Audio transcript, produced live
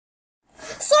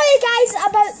guys,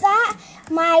 about that,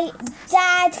 my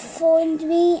dad phoned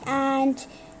me and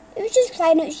it was just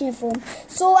trying out his uniform.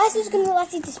 So this is going to be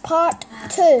listed as part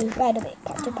 2, by the way.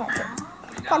 Part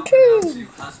 2.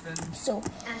 So,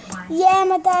 yeah,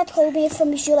 my dad told me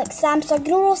from his like Samsung,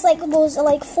 you know those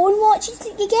like phone watches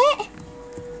that you get?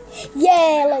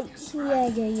 Yeah, like, yeah.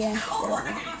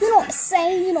 You know what I'm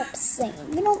saying? You know what I'm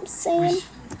saying?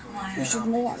 You should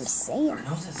know what I'm saying.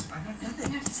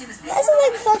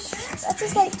 That's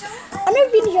just like, I've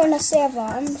never been here on a server.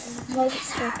 I'm like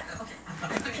scared.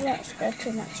 I'm not scared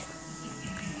too much.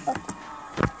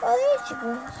 Oh, there she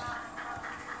goes.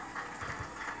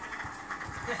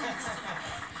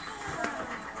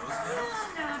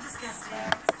 No,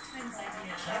 disgusting. Twins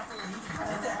idea. I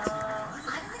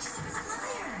don't think she's ever a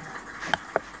liar.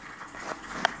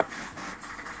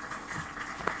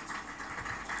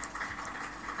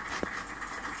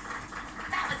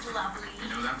 That was lovely.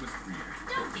 No, that was weird.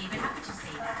 No, David, how could you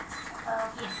say that?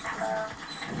 Yes, that was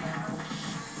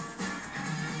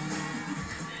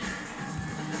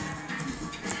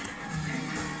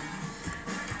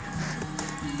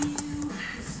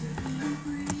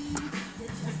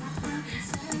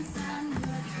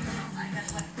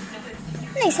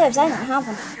Nice herbs, I don't have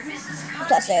one.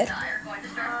 That's it.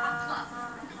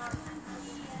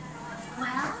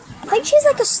 I think she's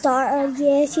like a starter.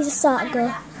 Yeah, she's a starter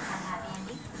girl.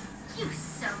 You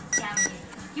so doubted.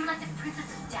 You're like the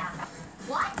princess of doubt.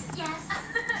 What? Yes.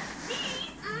 Me?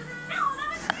 No, that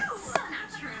was you. So not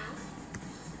true.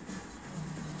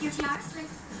 Your tiara slipped.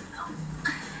 Oh.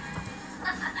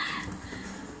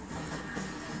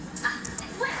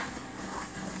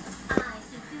 Well, I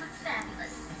simply look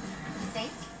fabulous.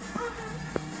 Think?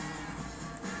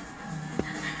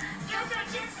 Go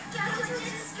Duchess! Go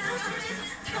Duchess! Go Duchess!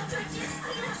 Go Duchess! Go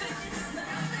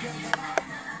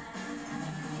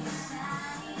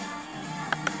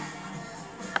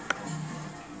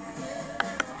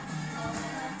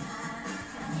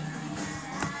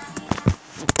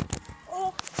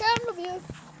Oh, sound of you.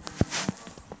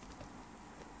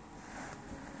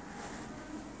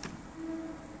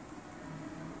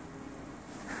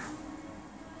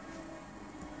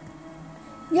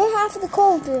 You're half of the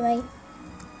call, do me.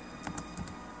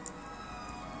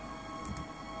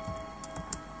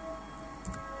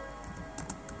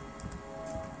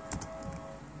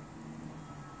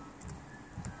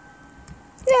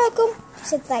 You're welcome. She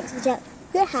said thanks, Jack.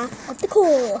 You're half of the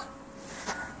call.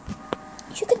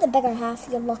 You should get the bigger half.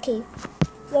 You're lucky.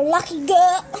 You're lucky, girl.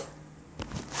 I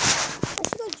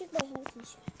should go check my house and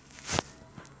shit.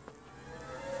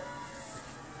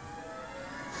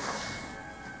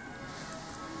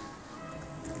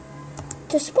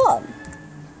 To spawn.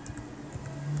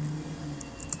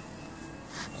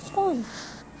 Spawn.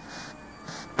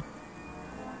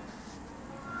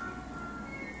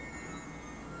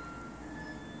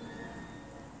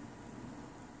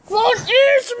 What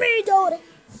is me, daughter?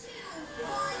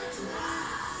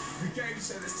 The game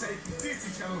show that's taking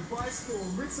Disney Channel by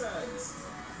storm returns.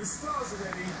 The stars are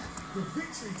ready, the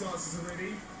victory dancers are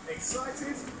ready.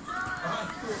 Excited? I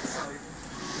thought so.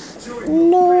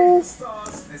 Join your favourite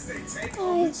stars as they take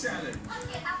on the challenge.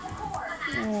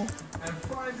 And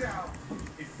find out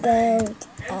if they can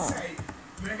take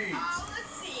the heat.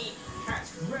 let's see. Catch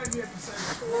brand new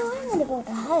episodes. No, I want to build a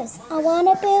house. I want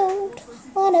to build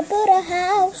a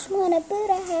house.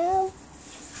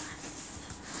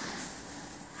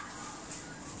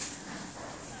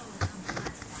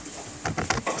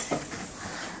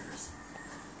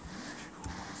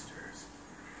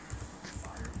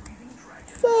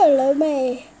 Follow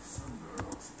me.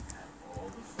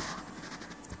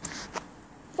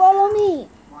 Follow me.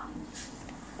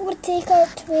 We'll take her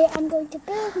to where I'm going to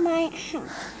build my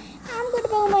house. I'm going to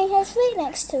build my house right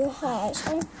next to a house.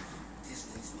 Still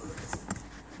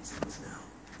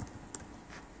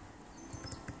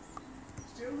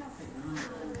nothing.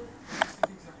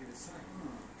 Exactly the same.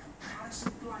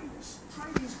 Comparison blameless.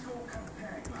 Trading's got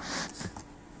compare glasses.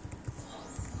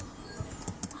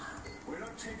 We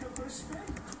don't take up for a spin.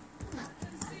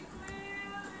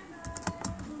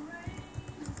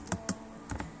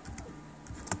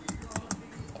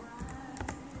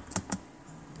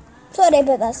 Sorry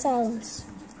about that silence.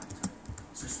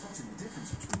 So spotting the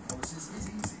difference between policies is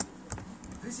easy.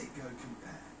 Visit Go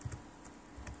Compare.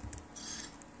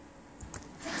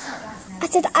 I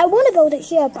said I want to build it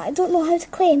here, but I don't know how to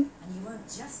claim. And you won't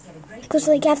just get a great Because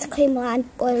like you have to claim land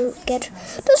or it'll get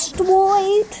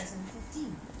destroyed.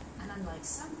 2015. And unlike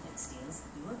some fixed deals,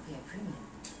 you won't pay a premium.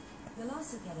 You'll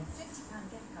also get a £50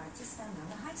 gift card to spend on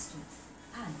the high street.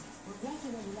 And we'll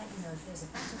regularly let you know if there's a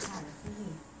better tariff for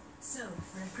you. So,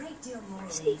 for a great deal more than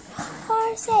Horsey, £50,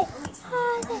 horsey, wait,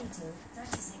 horsey, 92,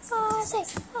 36, say,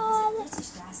 Visit oh,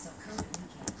 britishgas.co.uk.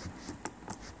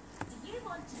 Do you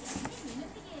want to get Minion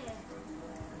of the Year?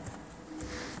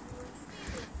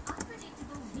 Experience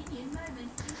unpredictable Minion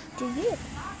moments in do you?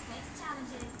 fast-paced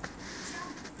challenges.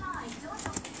 Jump, fly, dodge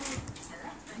obstacles,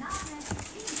 collect bananas,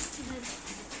 beat customers,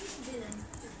 and defeat villains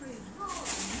to prove you're the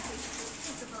most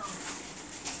accessible.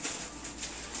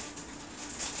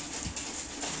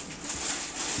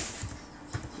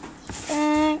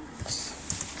 Thanks.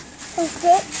 That's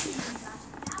good.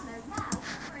 Download now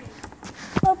for free.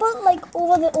 What about like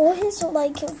over the ocean? So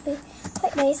like it would be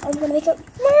quite nice. I'm gonna make it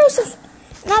massive.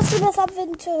 And that's gonna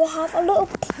something to have a little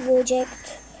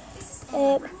project.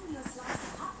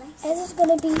 This is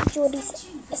gonna be Jodie's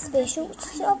special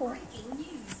trouble.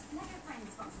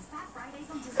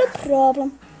 No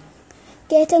problem.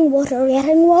 Getting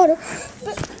water.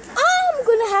 But I'm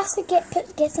gonna have to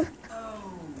get some.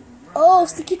 Oh,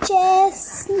 sticky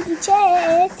chest. Last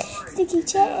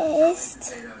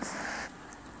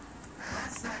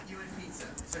night you had pizza,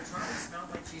 so Charlie smelled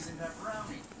like cheese and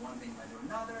pepperoni. One thing led to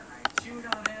another, I chewed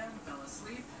on him, fell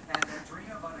asleep, had that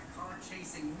dream about a car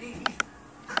chasing me.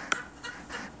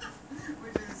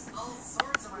 Which is all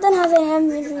sorts of... Don't have any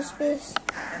inventory space.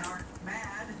 And aren't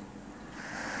mad.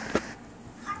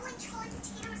 Huddling Charlie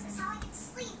potatoes is how I can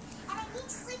sleep. And I need to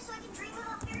sleep so I can dream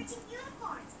about parenting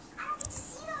unicorns. I don't get to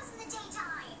see those in the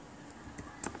daytime.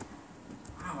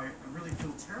 Wow, I really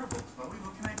feel terrible, Chloe.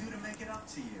 What can I do to make it up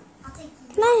to you? I'll take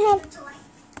you Can I have? toy,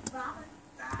 Robert.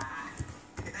 Ah.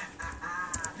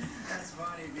 That's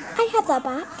funny because... I have that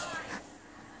back.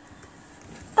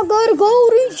 I'm gonna go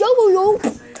to shovel.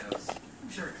 Potatoes. I'm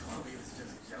sure Chloe was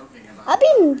just joking about... I've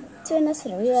been doing this for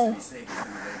a Just while. to be safe, he's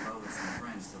gonna lay low with some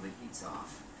friends till the heat's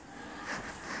off.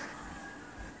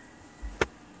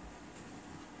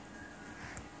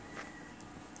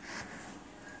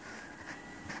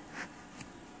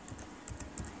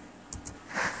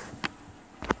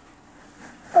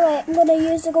 Alright, I'm gonna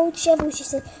use the gold shovel, she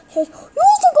said. She says,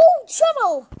 use the gold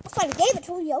shovel! I finally gave it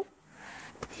to you.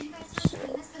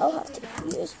 I'll have to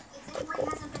use the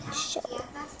gold shovel. Yeah,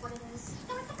 that's what it is.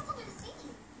 No, I think it's under the sea.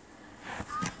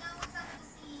 I know it's under the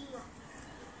sea.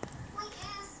 Point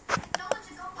is, no one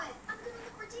should go with. I'm gonna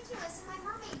look ridiculous in my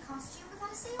mermaid costume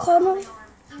without a sail on Connor? my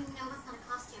arm. You know that's not a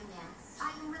costume dance.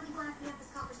 I am really glad we had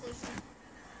this conversation.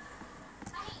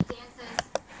 I hate dances.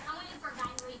 I'm waiting for a guy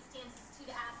who hates dances too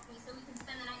to ask me so we can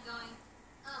spend the night going,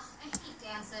 ugh, I hate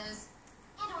dances.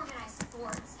 And organized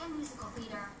sports and musical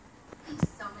theater. We have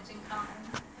so much in common.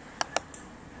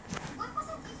 What was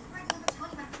it thinking writing up a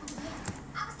Tony about people to dance?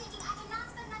 I was thinking I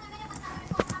cannot spend another minute with someone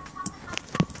who won't have chocolate hot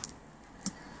chocolate.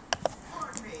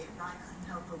 Pardon me, I couldn't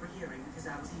help overhearing because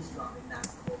I was eavesdropping,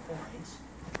 that's the whole point.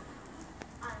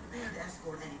 I'm prepared to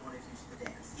escort any one of you to the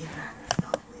dance. It matters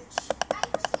not which. I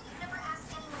understand you've never asked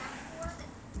anyone out before, but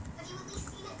have you at least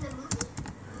seen it in a movie?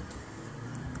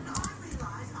 I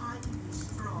realize I can be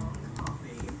strong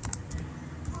coffee.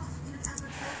 Plus, in an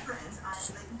effort to make friends, I have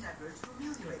latent effort to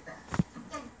ameliorate that.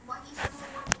 Then why do you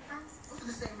still want to be friends? For the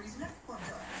same reason everyone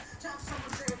does. To have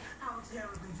someone say, how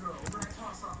terribly droll when I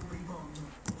toss off a witty bomb.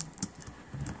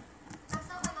 That's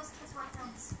not why those kids want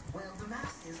friends. Well, the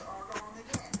masses are wrong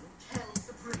again. Quelle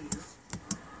surprise.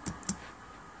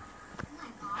 Oh my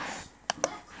gosh.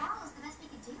 What if Carl is the best we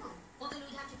could do? Well, then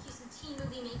we'd have to cue some teen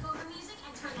movie makeover music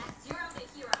and turn that zero to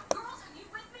hero. Girls, are you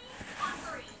with me? On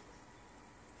three.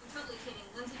 I'm totally kidding.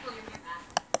 Lindsay, pull your hair back.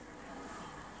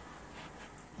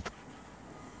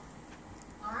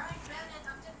 Alright, Remnant,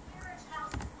 up to Peerage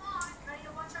House. Come on, you ready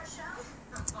to watch our show?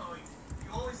 Oh, you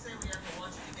always say we have to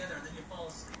watch it together, then you fall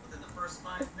asleep within the first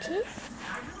 5 minutes.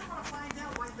 I really want to find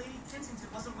out why Lady Kensington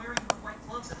wasn't wearing her white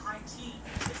gloves at high tea.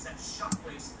 They sent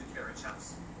shockwaves to the carriage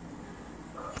house.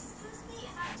 Excuse me,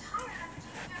 if I'm tired after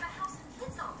taking care of the house and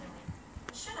kids all day.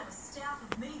 I should have a staff of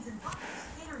maids and butlers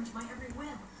catering to my every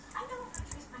whim. I know if I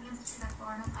traced my ancestry back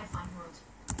far enough, I'd find royalty.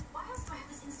 Why else do I have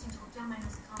this instinct to look down my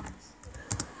nose at commoners?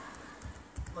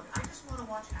 Look, I just want to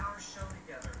watch our show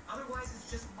together. Otherwise, it's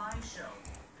just my show.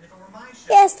 And if it were my show,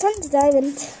 Yes, time to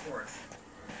diamond. of course.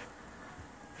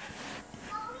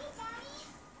 Mommy, Daddy?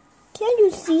 Can you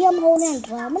see I'm holding a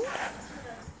diamond?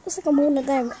 Looks like I'm holding a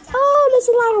diamond. Oh, there's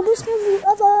a lot of whiskey on the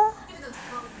other. Even though it's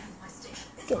probably my station.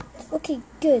 Good. Okay,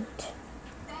 good.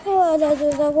 Oh, I go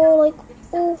like,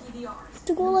 oh,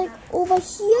 to go like over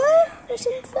here or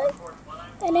something,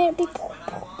 and then it'd be What a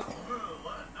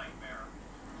nightmare.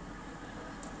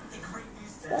 The great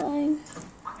news then. fine.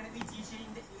 I'm going to be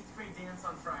DJing the 8th grade dance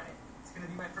on Friday. It's going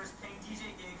to be my first paying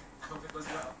DJ gig. I hope it goes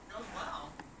well. Goes well?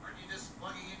 Aren't you just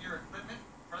plugging in your equipment,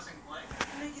 pressing play?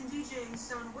 Making DJing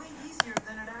sound way easier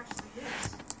than it actually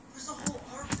is. There's a whole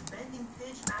art to bending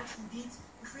pitch, matching beats,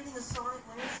 and creating a sonic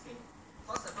landscape.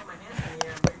 Plus, I put my hands in the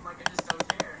air and wave like I just don't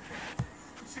care.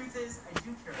 The truth is, I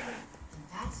do care a little. And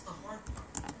that's the hard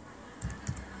part.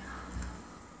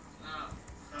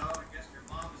 So I guess your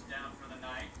mom is down for the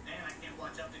night, and I can't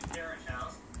watch up in Kara's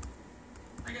house.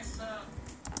 I guess,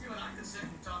 you and I could sit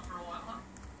and talk for a while, huh?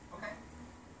 Okay.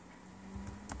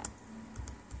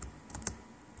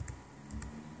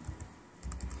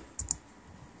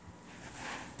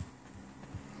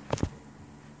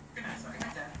 Good night, sorry. Good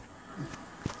night, Dad.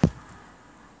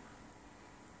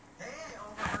 Hey, I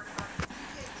overheard about the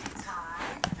DJ gig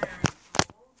tie. Very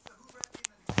cool. So who repped the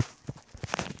negotiation?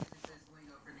 Business is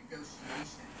lingo for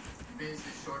negotiation. Biz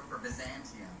is short for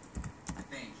Byzantium. I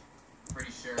think.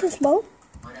 Pretty sure. Too small.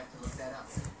 Might have to look that up.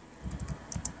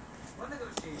 What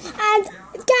negotiation? And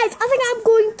guys, I think I'm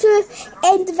going to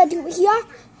end the video here.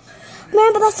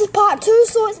 Remember, this is part 2,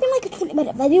 so it's been like a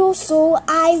 20-minute video, so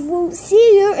I will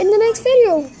see you in the next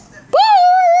video.